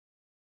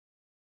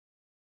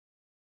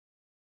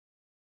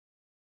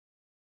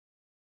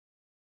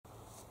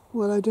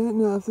Well, I don't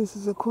know if this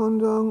is a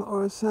Quandong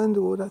or a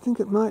sandalwood. I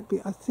think it might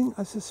be.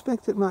 I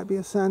suspect it might be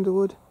a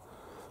sandalwood.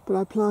 But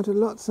I planted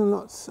lots and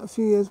lots a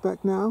few years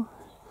back now.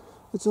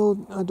 It's all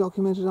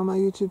documented on my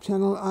YouTube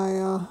channel.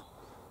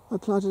 I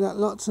planted out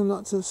lots and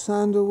lots of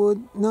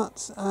sandalwood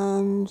nuts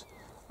and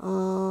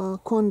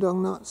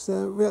Quandong nuts.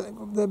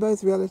 They're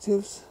both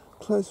relatives,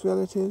 close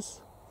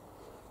relatives.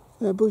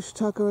 They're bush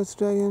tucker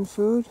Australian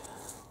food,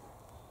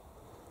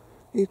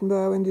 eaten by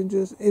our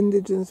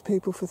indigenous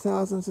people for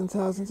thousands and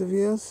thousands of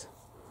years.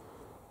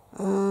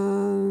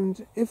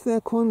 And if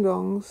they're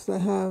Quandongs, they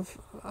have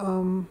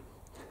an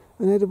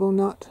edible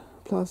nut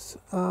plus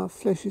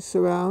fleshy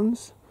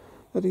surrounds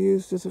that are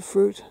used as a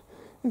fruit.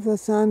 If they're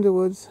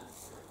sandalwoods,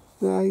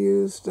 they are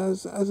used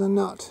as a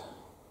nut,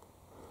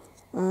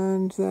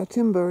 and their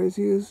timber is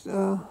used,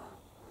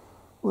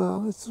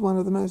 well, it's one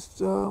of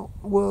the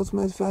world's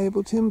most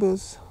valuable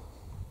timbers,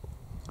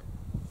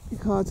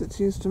 because it's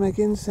used to make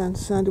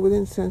incense, sandalwood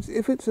incense.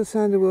 If it's a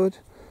sandalwood,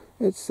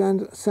 it's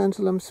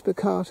Santalum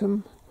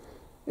spicatum.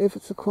 If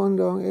it's a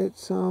Quandong,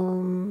 it's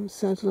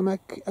Santalum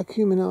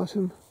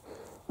acuminatum.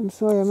 I'm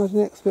sorry, I'm not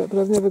an expert, but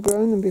I've never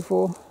grown them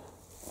before,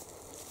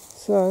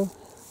 so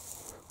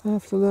I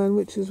have to learn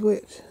which is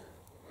which.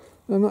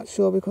 I'm not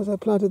sure because I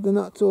planted the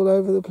nuts all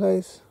over the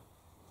place.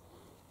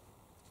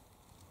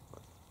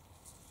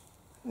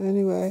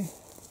 Anyway,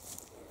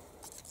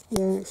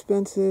 they're an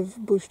expensive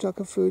bush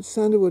tucker food.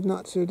 Sandalwood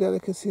nuts are a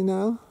delicacy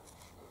now.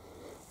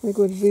 They're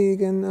good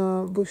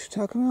vegan bush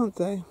tucker, aren't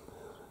they?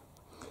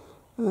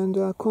 And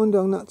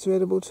Quandong nuts are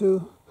edible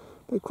too,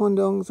 but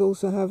Quandongs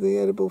also have the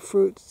edible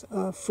fruit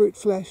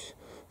flesh.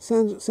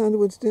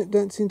 Sandalwoods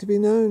don't seem to be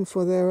known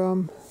for their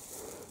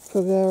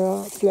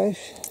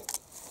flesh.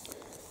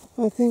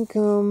 I think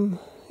in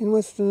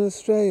Western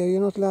Australia you're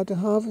not allowed to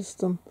harvest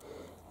them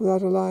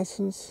without a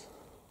license.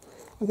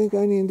 I think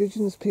only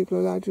indigenous people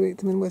are allowed to eat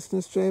them in Western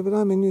Australia, but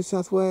I'm in New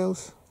South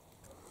Wales.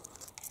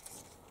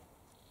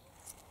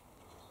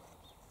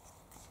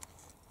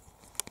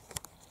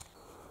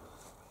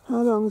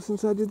 How long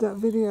since I did that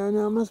video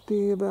now? It must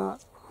be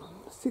about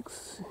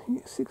six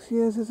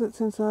years, is it,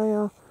 since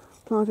I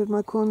planted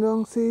my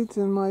Quandong seeds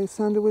and my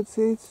sandalwood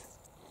seeds.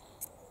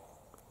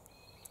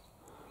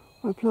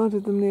 I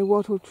planted them near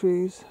wattle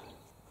trees,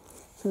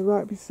 so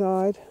right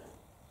beside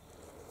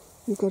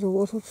you've got a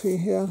wattle tree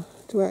here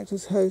to act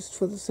as host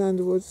for the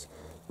sandalwoods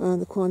and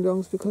the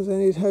Quandongs, because they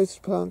need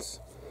host plants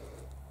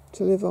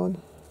to live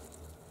on.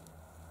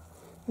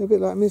 They're a bit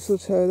like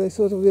mistletoe, they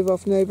sort of live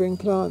off neighbouring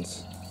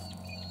plants.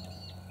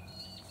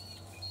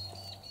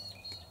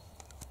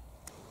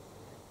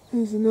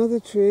 There's another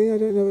tree, I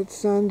don't know if it's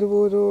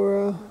sandalwood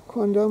or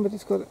Quandong, but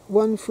it's got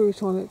one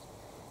fruit on it.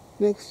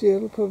 Next year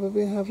it'll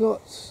probably have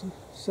lots,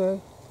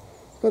 so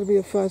it's got to be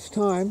a first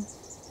time.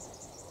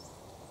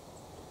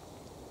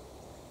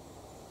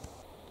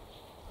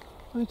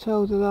 I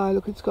told a lie,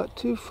 look, it's got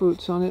two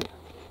fruits on it.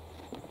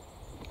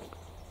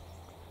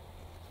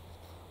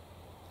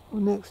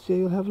 Well, next year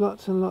you'll have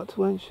lots and lots,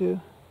 won't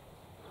you?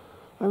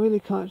 I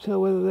really can't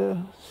tell whether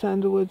they're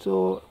sandalwoods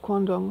or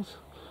Quandongs,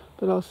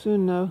 but I'll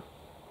soon know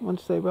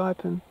once they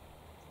ripen.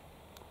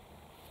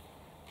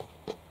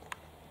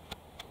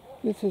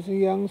 This is a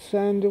young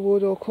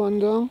sandalwood or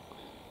Quandong.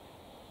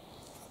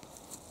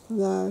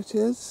 There it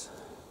is.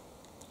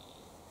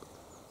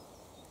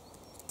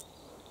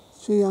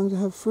 It's too young to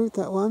have fruit,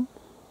 that one.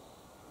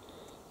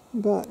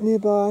 But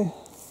nearby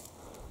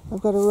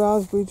I've got a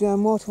raspberry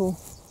jam wattle,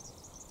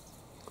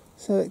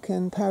 so it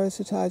can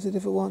parasitize it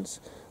if it wants.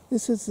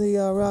 This is the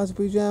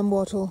raspberry jam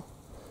wattle,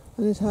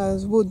 and it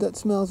has wood that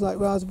smells like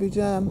raspberry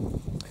jam,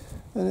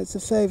 and it's a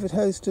favourite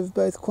host of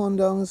both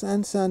Quandongs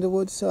and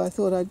sandalwoods, so I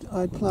thought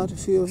I'd plant a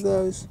few of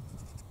those.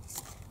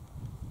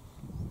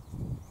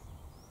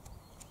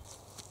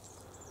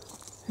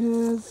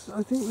 Here's,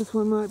 I think this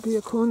one might be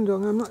a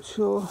Quandong, I'm not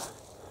sure.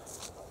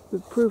 The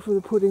proof of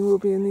the pudding will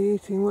be in the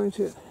eating, won't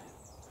it?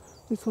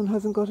 This one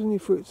hasn't got any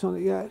fruits on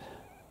it yet.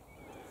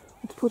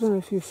 It's put on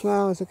a few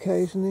flowers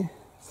occasionally.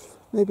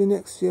 Maybe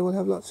next year we'll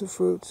have lots of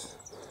fruits.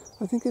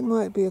 I think it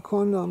might be a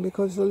Quandong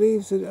because the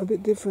leaves are a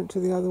bit different to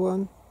the other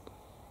one.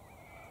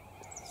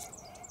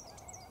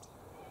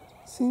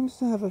 Seems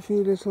to have a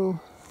few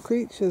little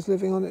creatures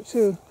living on it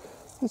too.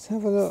 Let's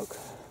have a look.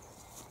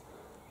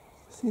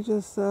 See,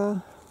 just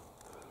some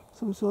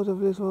sort of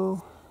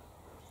little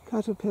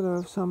caterpillar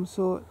of some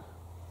sort.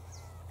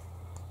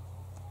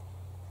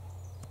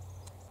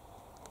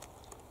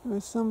 There are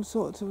some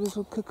sorts of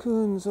little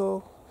cocoons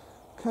or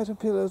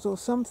caterpillars or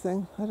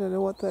something. I don't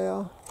know what they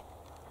are.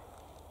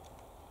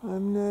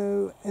 I'm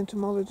no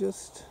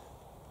entomologist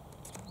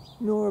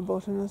nor a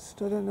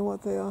botanist. I don't know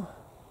what they are.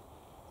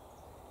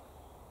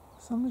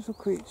 Some little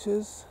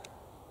creatures,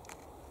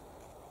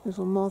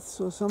 little moths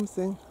or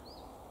something.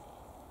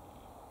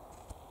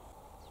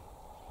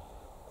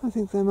 I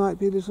think they might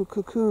be little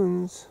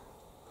cocoons.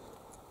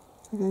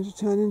 They're going to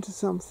turn into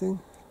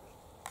something.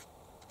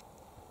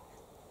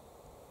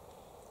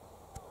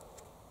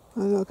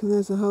 Oh look, and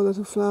there's a whole lot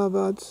of flower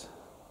buds.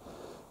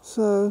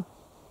 So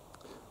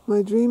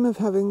my dream of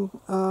having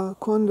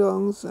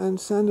Quandongs and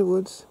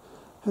sandalwoods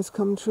has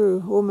come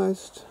true,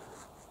 almost.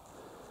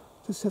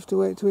 Just have to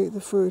wait to eat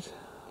the fruit.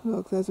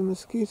 Look, there's a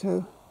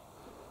mosquito.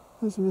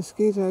 There's a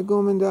mosquito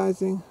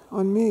gormandizing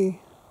on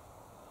me.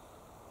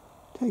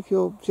 Take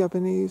your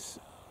Japanese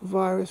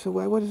virus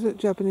away. What is it?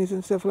 Japanese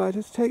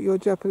encephalitis. Take your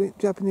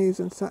Japanese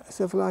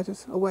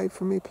encephalitis away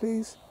from me,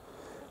 please.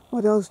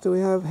 What else do we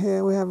have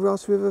here? We have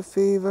Ross River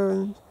fever,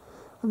 and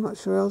I'm not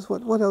sure else.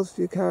 What else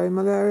do you carry?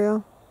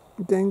 Malaria?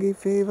 Dengue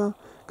fever?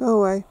 Go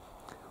away.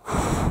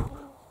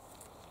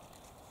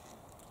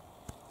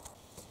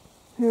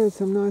 Here are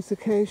some nice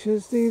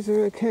acacias. These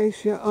are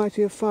Acacia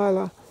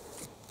etiophylla,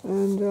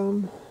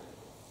 and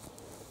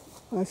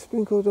I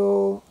sprinkled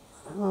all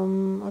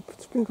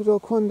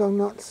Quandong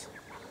nuts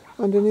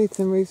underneath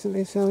them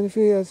recently, so in a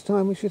few years'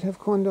 time we should have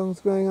Quandongs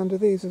growing under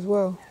these as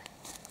well.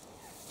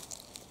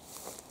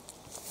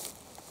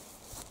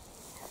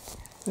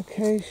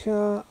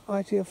 Acacia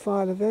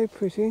etiophylla, very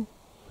pretty.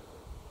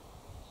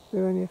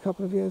 They're only a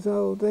couple of years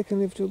old. They can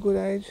live to a good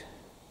age.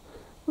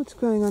 What's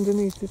growing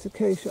underneath this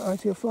Acacia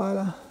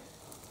etiophylla?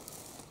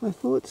 I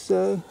thought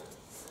so.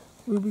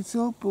 Ruby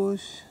salt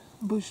bush,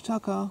 bush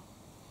tucker.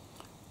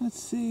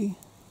 Let's see.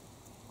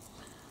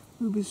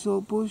 Ruby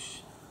salt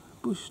bush,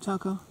 bush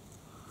tucker.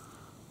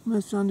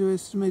 Most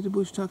underestimated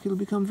bush tucker. It'll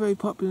become very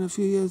popular in a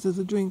few years as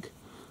a drink.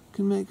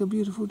 Can make a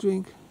beautiful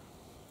drink.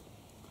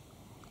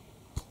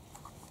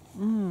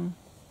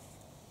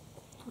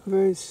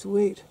 Very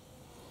sweet.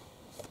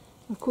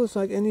 Of course,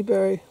 like any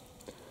berry,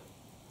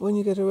 when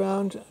you get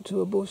around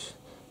to a bush,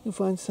 you'll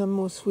find some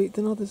more sweet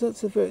than others.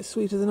 That's a very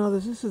sweeter than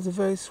others. This is a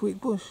very sweet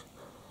bush.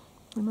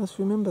 I must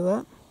remember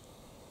that.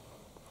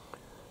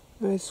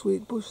 Very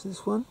sweet bush,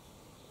 this one.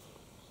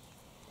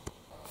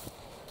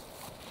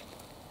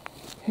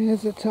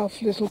 Here's a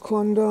tough little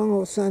Quandong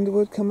or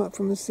sandalwood come up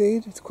from the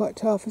seed. It's quite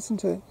tough,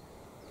 isn't it?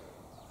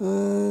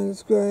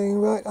 It's growing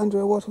right under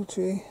a wattle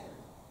tree.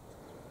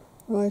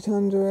 Right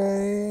under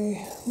a...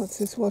 what's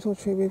this wattle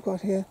tree we've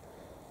got here?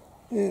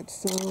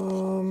 It's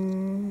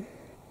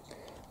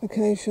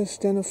Acacia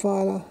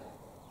stenophylla.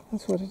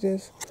 That's what it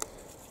is.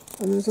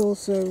 And there's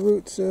also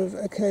roots of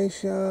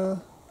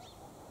Acacia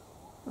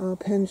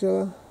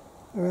pendula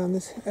around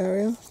this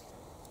area.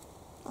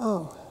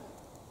 Oh.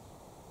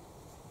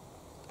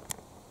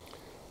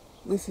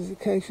 This is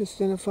Acacia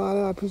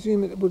stenophylla. I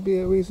presume it would be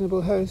a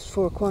reasonable host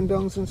for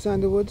Quandongs and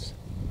sandalwoods.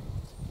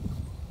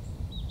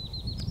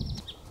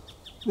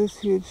 This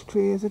huge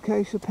tree is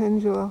Acacia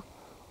pendula.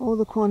 All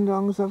the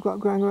Quandongs I've got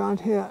growing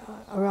around here,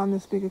 around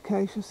this big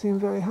acacia, seem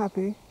very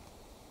happy.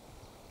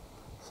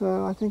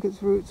 So I think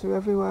its roots are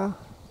everywhere.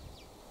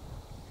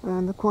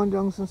 And the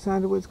Quandongs and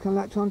sandalwoods can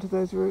latch onto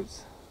those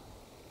roots.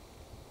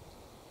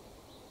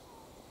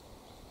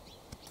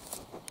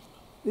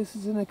 This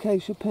is an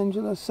Acacia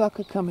pendula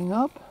sucker coming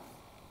up.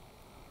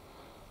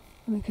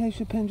 An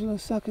Acacia pendula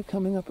sucker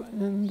coming up,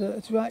 and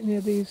it's right near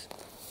these,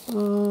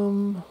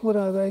 what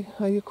are they?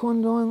 Are you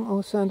Quandong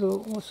or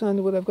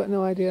sandalwood? I've got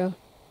no idea.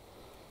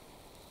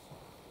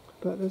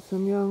 But there's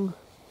some young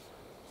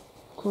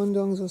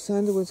Quandongs or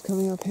sandalwoods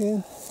coming up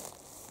here.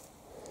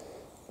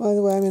 By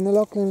the way, I'm in the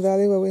Lachlan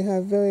Valley, where we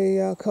have very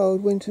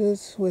cold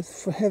winters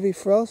with heavy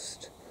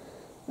frost,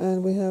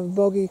 and we have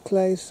boggy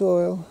clay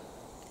soil.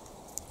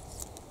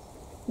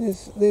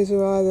 These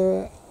are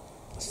either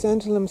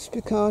Santalum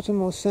spicatum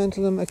or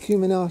Santalum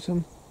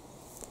acuminatum,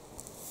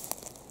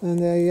 and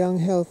they're young,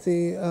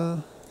 healthy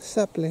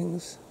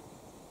saplings.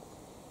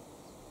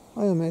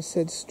 I almost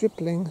said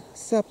stripling,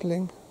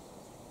 sapling.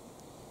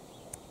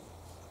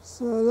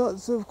 So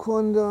lots of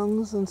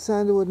Quandongs and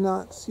sandalwood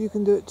nuts. You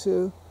can do it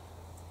too.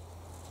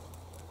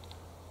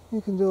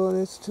 You can do all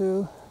this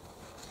too,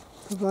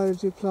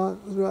 provided you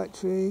plant the right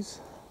trees.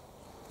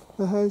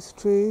 The host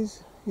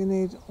trees, you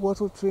need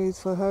wattle trees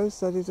for hosts,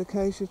 that is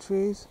acacia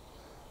trees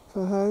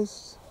for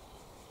hosts.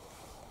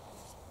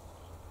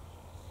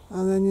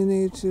 And then you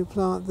need to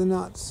plant the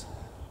nuts.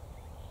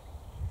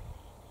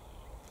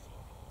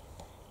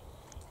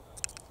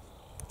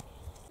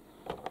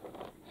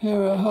 Here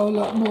are a whole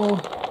lot more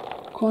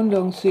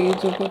Quandong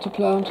seeds I've got to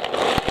plant,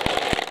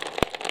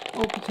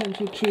 all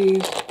potential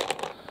trees.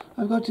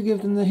 I've got to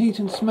give them the heat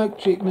and smoke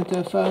treatment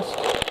though first.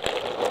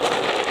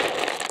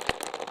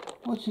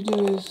 What you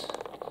do is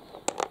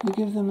you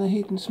give them the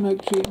heat and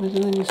smoke treatment,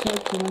 and then you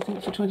soak them, I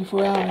think, for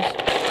 24 hours.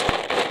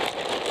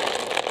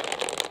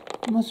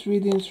 You must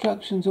read the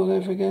instructions all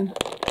over again.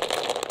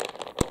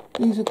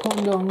 These are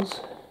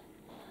Quandongs.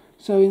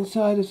 So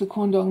inside is a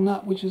Quandong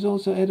nut, which is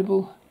also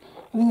edible.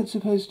 I think it's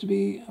supposed to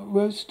be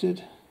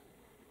roasted.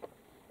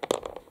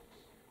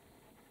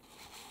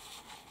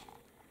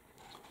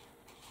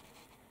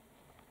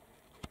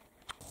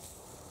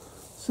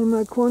 So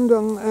my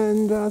Quandong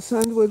and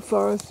sandalwood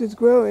forest is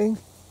growing.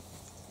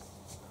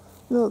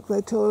 Look,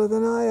 they're taller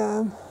than I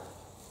am.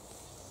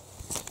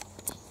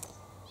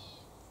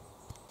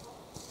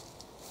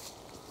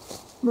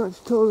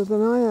 Much taller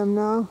than I am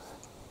now.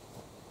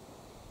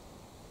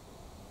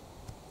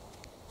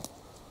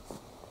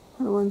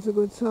 That one's a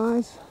good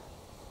size.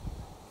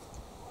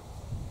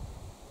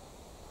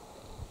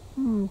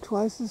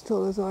 Twice as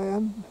tall as I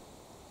am.